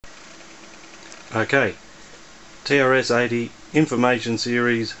Okay, TRS-80 Information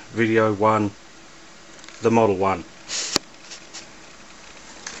Series Video 1, the Model 1.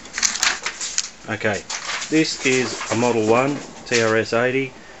 Okay, this is a Model 1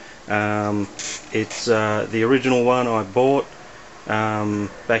 TRS-80. It's the original one I bought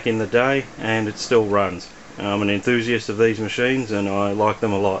back in the day, and it still runs. I'm an enthusiast of these machines and I like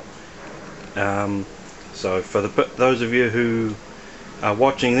them a lot. So for those of you who are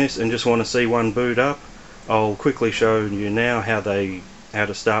watching this and just want to see one boot up, I'll quickly show you now how to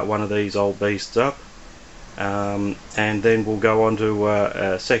start one of these old beasts up, and then we'll go on to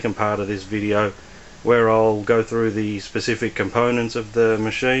a second part of this video where I'll go through the specific components of the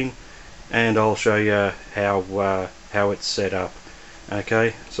machine and I'll show you how it's set up.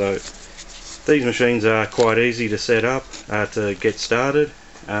 Okay, so these machines are quite easy to set up to get started,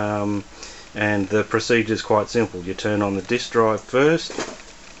 and the procedure is quite simple. You turn on the disk drive first,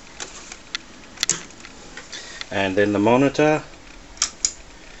 and then the monitor,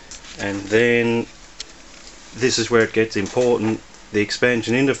 and then this is where it gets important. The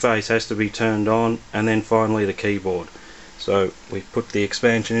expansion interface has to be turned on, and then finally the keyboard. So we put the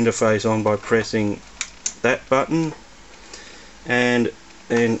expansion interface on by pressing that button, and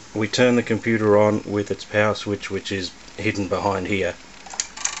then we turn the computer on with its power switch, which is hidden behind here,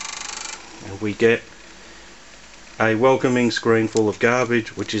 and we get a welcoming screen full of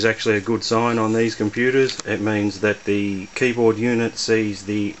garbage, which is actually a good sign on these computers. It means that the keyboard unit sees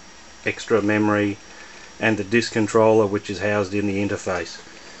the extra memory and the disk controller, which is housed in the interface.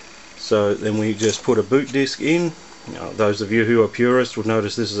 So then we just put a boot disk in. Now, those of you who are purists would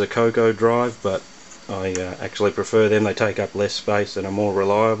notice this is a Coco drive, but I actually prefer them. They take up less space and are more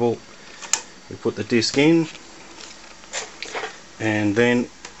reliable. We put the disk in, and then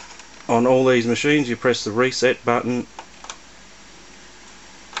on all these machines you press the reset button,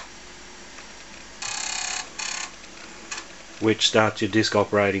 which starts your disk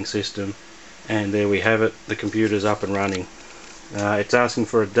operating system, and there we have it. The computer's up and running. It's asking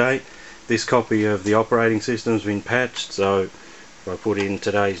for a date. This copy of the operating system has been patched, so if I put in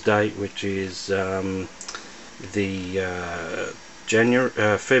today's date, which is February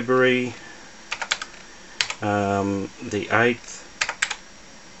the 8th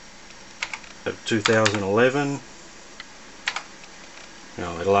of 2011.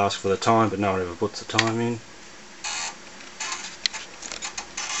 Now it'll ask for the time, but no one ever puts the time in.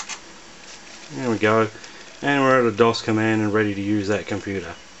 There we go, and we're at a DOS command and ready to use that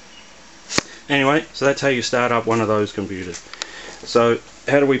computer. Anyway, so that's how you start up one of those computers. So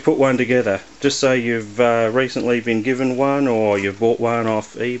how do we put one together? Just say you've recently been given one, or you've bought one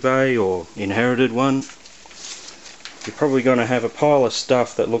off eBay or inherited one. You're probably going to have a pile of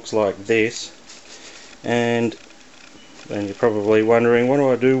stuff that looks like this, and then you're probably wondering, what do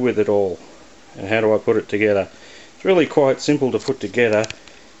I do with it all and how do I put it together? It's really quite simple to put together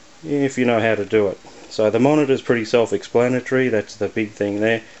if you know how to do it. So the monitor is pretty self-explanatory. That's the big thing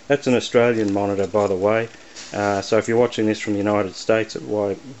there. That's an Australian monitor, by the way. So if you're watching this from the United States, it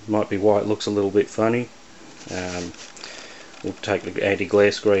might be why it looks a little bit funny. We'll take the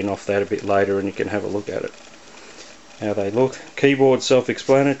anti-glare screen off that a bit later and you can have a look at it, how they look. Keyboard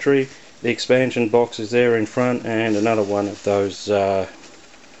self-explanatory. The expansion box is there in front, and another one of those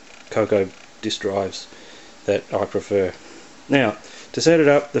Coco disk drives that I prefer. Now, to set it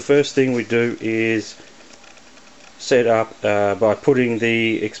up, the first thing we do is set up by putting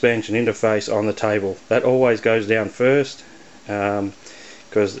the expansion interface on the table. That always goes down first,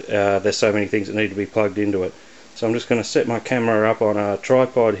 because there's so many things that need to be plugged into it. So I'm just going to set my camera up on a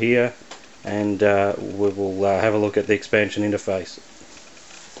tripod here, and we will have a look at the expansion interface.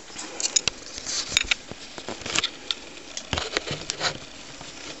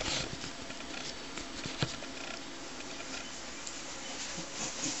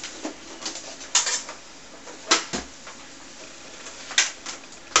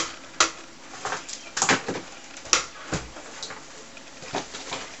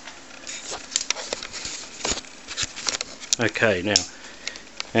 Okay, now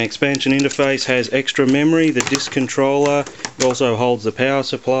an expansion interface has extra memory. The disk controller, it also holds the power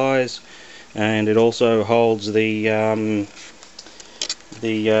supplies, and it also holds the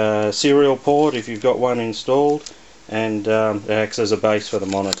serial port if you've got one installed, and it acts as a base for the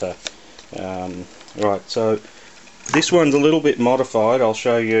monitor. Right, so this one's a little bit modified. I'll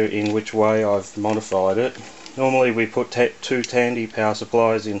show you in which way I've modified it. Normally we put two Tandy power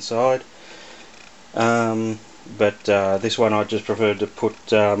supplies inside, but this one I just preferred to put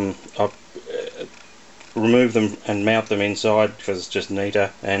remove them and mount them inside because it's just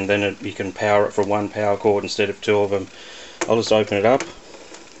neater, and then you can power it from one power cord instead of two of them. I'll just open it up.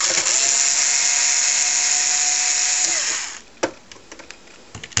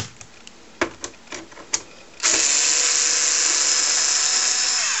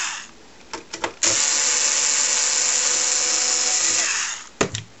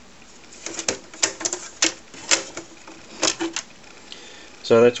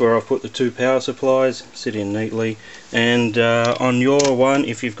 So that's where I've put the two power supplies, sit in neatly. And on your one,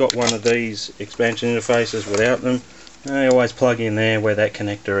 if you've got one of these expansion interfaces without them, you always plug in there where that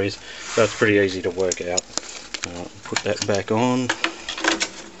connector is, so it's pretty easy to work out. Put that back on.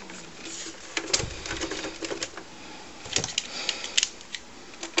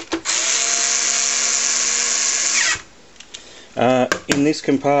 In this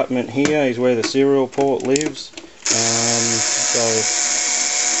compartment here is where the serial port lives, so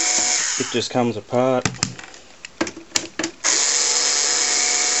it just comes apart.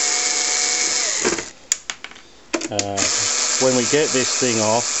 When we get this thing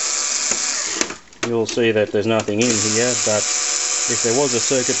off, you'll see that there's nothing in here, but if there was a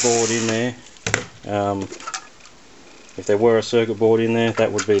circuit board in there, if there were a circuit board in there,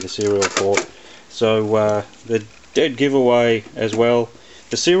 that would be the serial port. So the dead giveaway as well,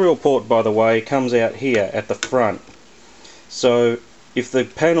 the serial port, by the way, comes out here at the front. So if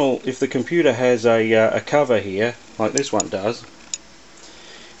the computer has a cover here, like this one does,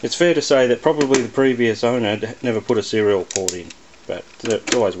 it's fair to say that probably the previous owner never put a serial port in, but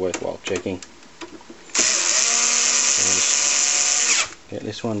it's always worthwhile checking. Get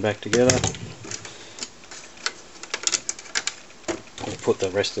this one back together. I'll put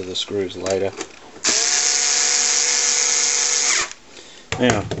the rest of the screws later.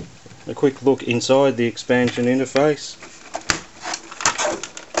 Now, a quick look inside the expansion interface.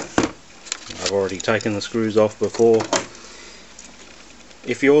 I've already taken the screws off before.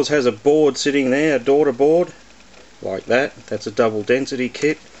 If yours has a board sitting there, a daughter board, like that, that's a double density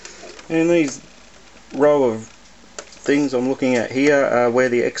kit. And these row of things I'm looking at here are where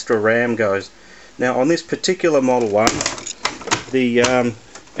the extra RAM goes. Now on this particular model one, the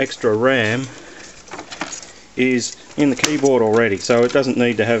extra RAM is in the keyboard already, so it doesn't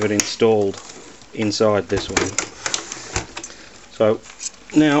need to have it installed inside this one. So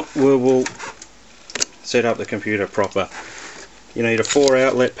now we will set up the computer proper. You need a 4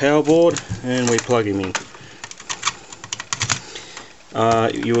 outlet power board, and we plug him in.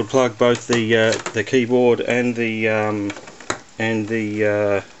 You would plug both the keyboard and the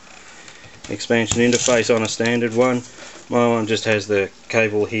expansion interface on a standard one. My one just has the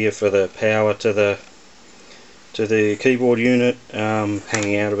cable here for the power to the keyboard unit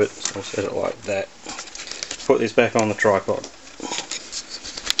hanging out of it, so I'll set it like that. Put this back on the tripod.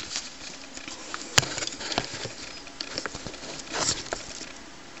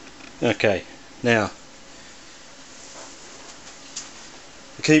 Okay, now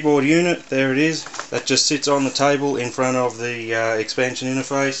the keyboard unit, there it is, that just sits on the table in front of the expansion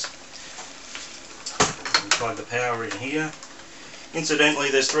interface. Plug the power in here.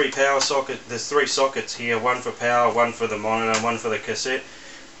 Incidentally, there's three sockets here, one for power, one for the monitor, one for the cassette.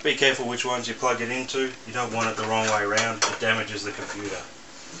 Be careful which ones you plug it into. You don't want it the wrong way around, it damages the computer.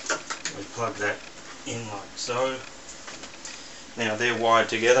 We plug that in like so. Now they're wired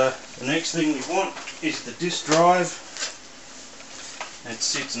together. The next thing we want is the disk drive. It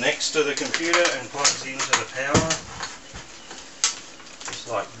sits next to the computer and plugs into the power, just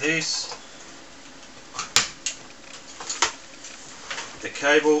like this. The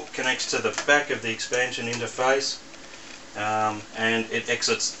cable connects to the back of the expansion interface, and it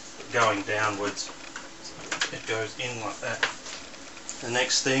exits going downwards. So it goes in like that. The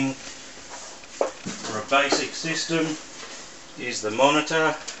next thing for a basic system is the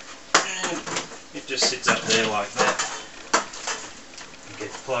monitor, and it just sits up there like that. It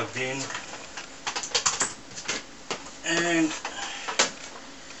gets plugged in and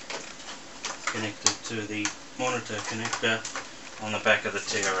connected to the monitor connector on the back of the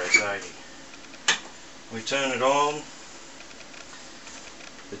TRS-80. We turn it on,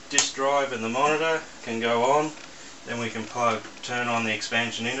 the disk drive and the monitor can go on, then we can turn on the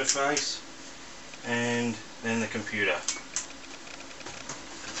expansion interface, and then the computer.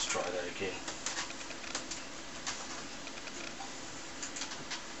 Let's try that again.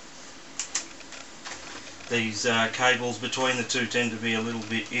 These cables between the two tend to be a little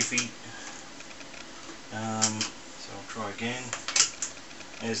bit iffy, so I'll try again.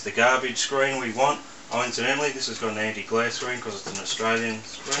 There's the garbage screen we want. Oh, incidentally, this has got an anti-glare screen because it's an Australian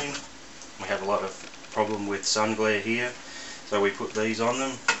screen. We have a lot of problem with sun glare here, so we put these on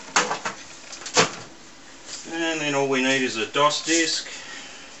them. And then all we need is a DOS disc.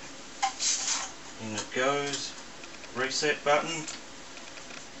 In it goes. Reset button.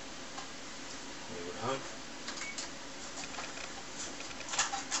 We would hope.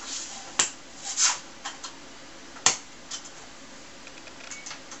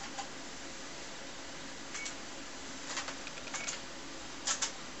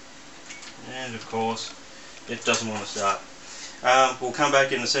 And of course, it doesn't want to start. We'll come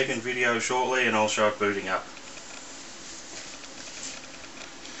back in the second video shortly and I'll show it booting up.